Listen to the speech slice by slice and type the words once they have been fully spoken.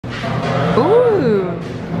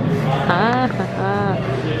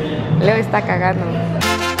está cagando.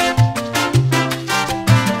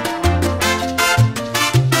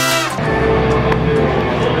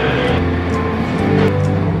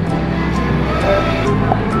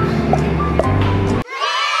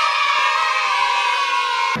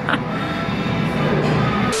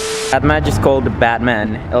 Atma just called the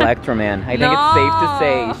Batman Electroman. I think it's safe to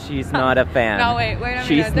say she's not a fan. No, wait a minute.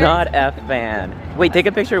 She's not a fan. Wait, take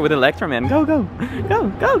a picture with Electroman. Go, go, go,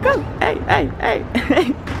 go, go. Hey, hey, hey.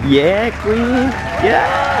 Yeah, queen. Yes,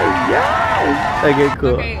 yes. Okay,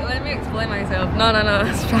 cool. Okay, let me explain myself. No,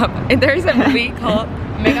 stop. There is a movie called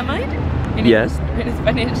Megamind. Yes. In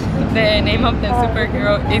Spanish, the name of the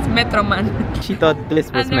superhero is Metroman. She thought this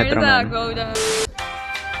was Metroman.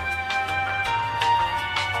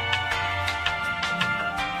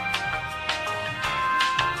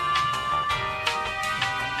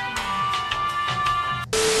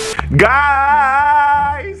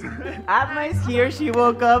 Guys! Atma is here, she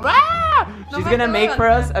woke up. Ah! She's gonna make for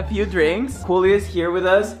us a few drinks. Julio is here with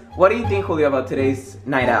us. What do you think, Julio, about today's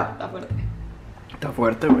night out? Está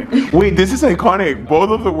fuerte, güey. Wait, this is iconic.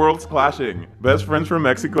 Both of the worlds clashing. Best friends from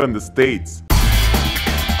Mexico and the States.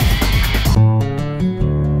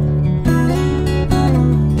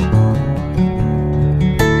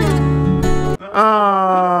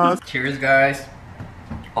 Cheers, guys.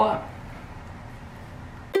 Oh.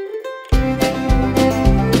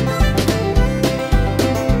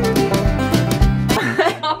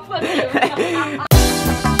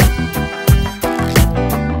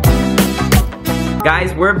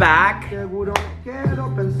 Guys, we're back. And we're drunk.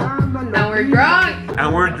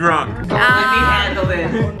 And we're drunk. Let me handle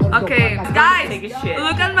it. Okay, guys, Take a shit.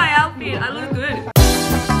 look at my outfit. I look good.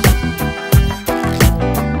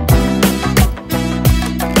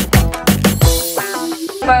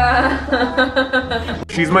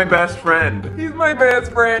 She's my best friend. He's my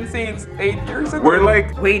best friend since 8 years ago. We're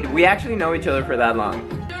like... Wait, we actually know each other for that long.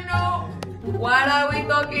 You know, what are we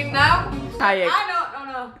talking now? Hayek.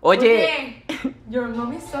 No. Oye. Your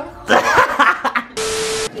mom is so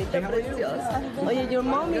Oye, your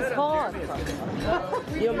mom is hot.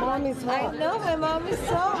 Your mom is hot. I know, my mom is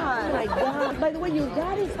so hot. Oh my God. By the way, your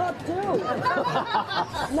dad is hot too.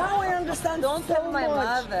 Now I understand. Don't tell my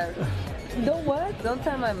mother. Don't what? Don't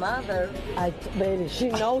tell my mother. Baby, she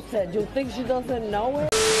knows it. You think she doesn't know it?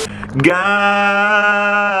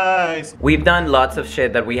 Guys! We've done lots of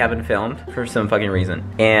shit that we haven't filmed for some fucking reason.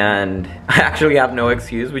 And I actually have no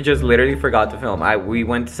excuse. We just literally forgot to film. We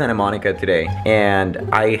went to Santa Monica today. And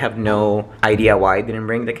I have no idea why I didn't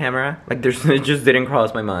bring the camera. Like, it just didn't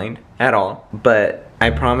cross my mind at all. But I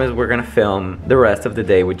promise we're gonna film the rest of the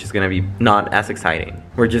day, which is gonna be not as exciting.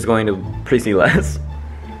 We're just going to Priscilla's.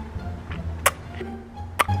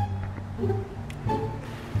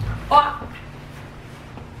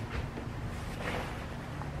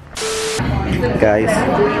 Guys,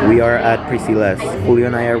 we are at Priscilla's. Julio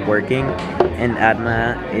and I are working, and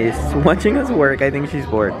Atma is watching us work. I think she's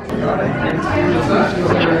bored.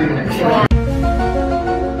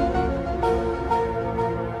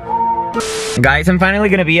 Guys, I'm finally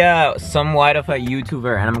gonna be somewhat of a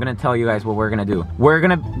YouTuber, and I'm gonna tell you guys what we're gonna do. We're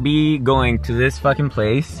gonna be going to this fucking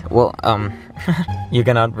place. Well, you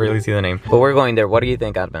cannot really see the name, but we're going there. What do you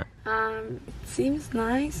think, Atma? seems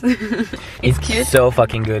nice. It's cute. So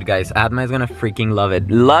fucking good, guys. Atma is gonna freaking love it.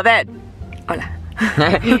 Love it! Hola.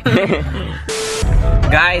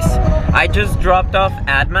 Guys, I just dropped off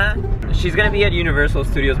Atma. She's gonna be at Universal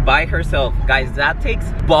Studios by herself. Guys, that takes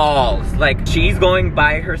balls. Like, she's going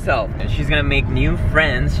by herself. And she's gonna make new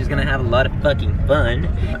friends. She's gonna have a lot of fucking fun.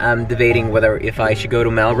 I'm debating whether if I should go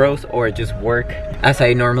to Melrose or just work as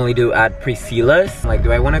I normally do at Priscilla's. Like,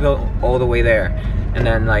 do I wanna go all the way there and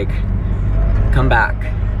then like come back?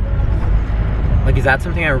 Like, is that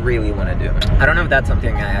something I really want to do? I don't know if that's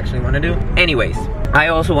something I actually want to do. Anyways, I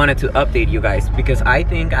also wanted to update you guys because I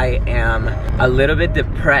think I am a little bit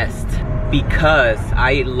depressed because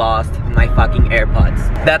I lost my fucking AirPods.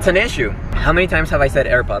 That's an issue. How many times have I said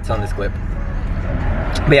AirPods on this clip?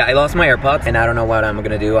 But yeah, I lost my AirPods and I don't know what I'm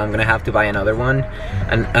gonna do. I'm gonna have to buy another one,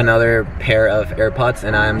 another pair of AirPods,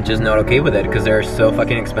 and I'm just not okay with it because they're so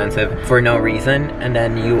fucking expensive for no reason, and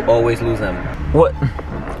then you always lose them. What?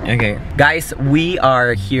 Okay, guys, we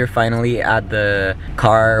are here finally at the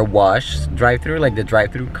car wash drive-thru, like the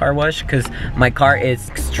drive-thru car wash, because my car is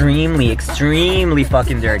extremely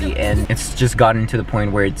fucking dirty, and it's just gotten to the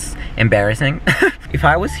point where it's embarrassing. If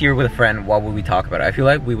I was here with a friend, what would we talk about? I feel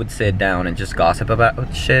like we would sit down and just gossip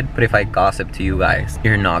about shit, but if I gossip to you guys,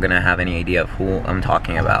 you're not gonna have any idea of who I'm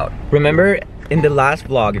talking about. Remember in the last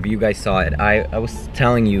vlog, if you guys saw it, I was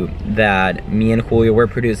telling you that me and Julio were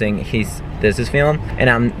producing this is film,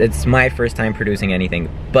 and it's my first time producing anything.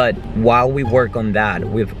 But while we work on that,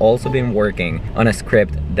 we've also been working on a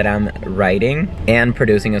script that I'm writing and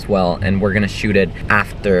producing as well, and we're gonna shoot it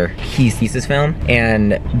after he sees this film.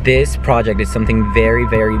 And this project is something very,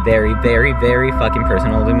 very, very, very, very fucking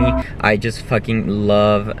personal to me. I just fucking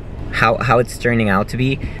love how it's turning out to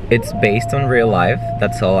be. It's based on real life,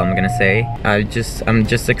 that's all I'm gonna say. I'm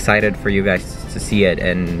just excited for you guys to see it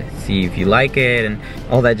and see if you like it and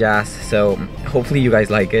all that jazz. So hopefully you guys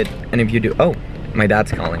like it, and if you do, oh, my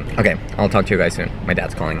dad's calling. Okay, I'll talk to you guys soon. My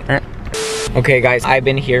dad's calling. Okay guys, I've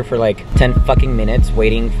been here for like 10 fucking minutes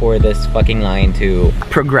waiting for this fucking line to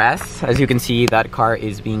progress. As you can see, that car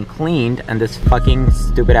is being cleaned, and this fucking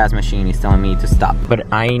stupid ass machine is telling me to stop. But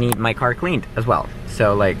I need my car cleaned as well.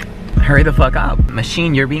 So like, hurry the fuck up.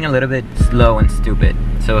 Machine, you're being a little bit slow and stupid.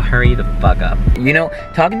 So hurry the fuck up. You know,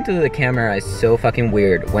 talking to the camera is so fucking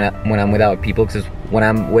weird when I'm without people, because when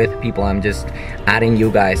I'm with people, I'm just adding you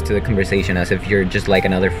guys to the conversation as if you're just like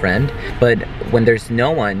another friend. But when there's no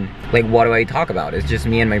one, like, what do I talk about? It's just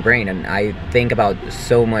me and my brain, and I think about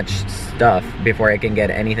so much stuff before I can get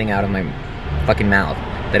anything out of my fucking mouth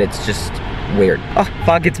that it's just weird. Oh,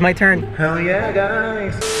 fuck, it's my turn. Hell yeah,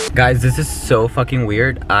 guys. Guys, this is so fucking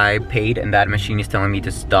weird. I paid, and that machine is telling me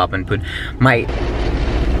to stop and put my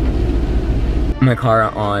car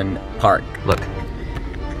on park. Look,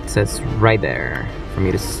 it says right there for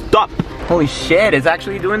me to stop. Holy shit, it's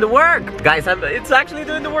actually doing the work. Guys, it's actually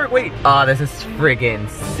doing the work. Wait. Oh, this is friggin'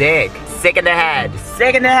 sick. Sick in the head.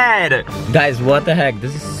 Sick in the head. Guys, what the heck?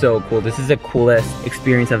 This is so cool. This is the coolest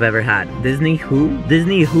experience I've ever had. Disney who?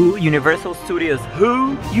 Disney who? Universal Studios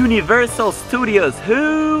who? Universal Studios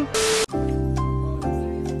who?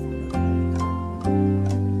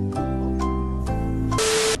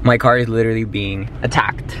 My car is literally being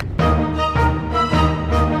attacked.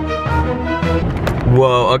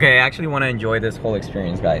 Whoa, okay, I actually want to enjoy this whole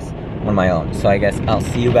experience, guys, on my own. So I guess I'll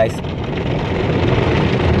see you guys.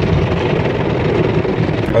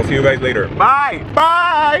 I'll see you guys later. Bye!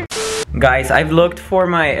 Bye! Guys, I've looked for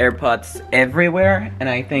my AirPods everywhere, and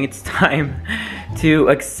I think it's time to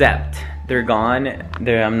accept. They're gone.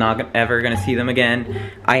 I'm not ever gonna see them again.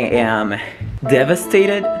 I am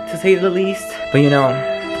devastated, to say the least. But you know,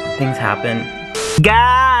 things happen.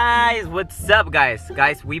 Guys, what's up, guys?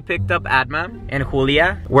 Guys, we picked up Adma and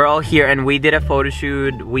Julia. We're all here, and we did a photo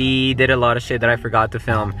shoot. We did a lot of shit that I forgot to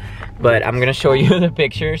film, but I'm gonna show you the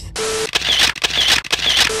pictures.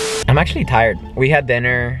 I'm actually tired. We had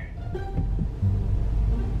dinner.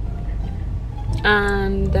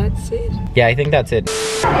 And that's it. Yeah, I think that's it.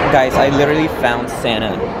 Guys, I literally found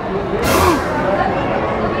Santa.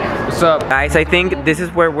 What's up? Guys, I think this is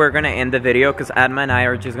where we're gonna end the video, because Adma and I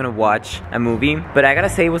are just gonna watch a movie. But I gotta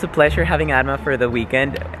say, it was a pleasure having Adma for the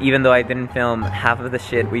weekend, even though I didn't film half of the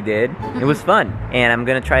shit we did. It was fun, and I'm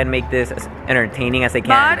gonna try and make this as entertaining as I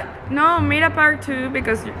can. But no, meet a part 2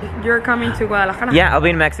 because you're coming to Guadalajara. Yeah, I'll be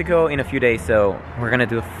in Mexico in a few days, so we're gonna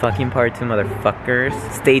do a fucking part 2, motherfuckers.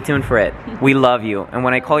 Stay tuned for it. We love you. And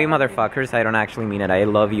when I call you motherfuckers, I don't actually mean it. I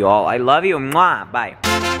love you all. I love you. Mwah. Bye.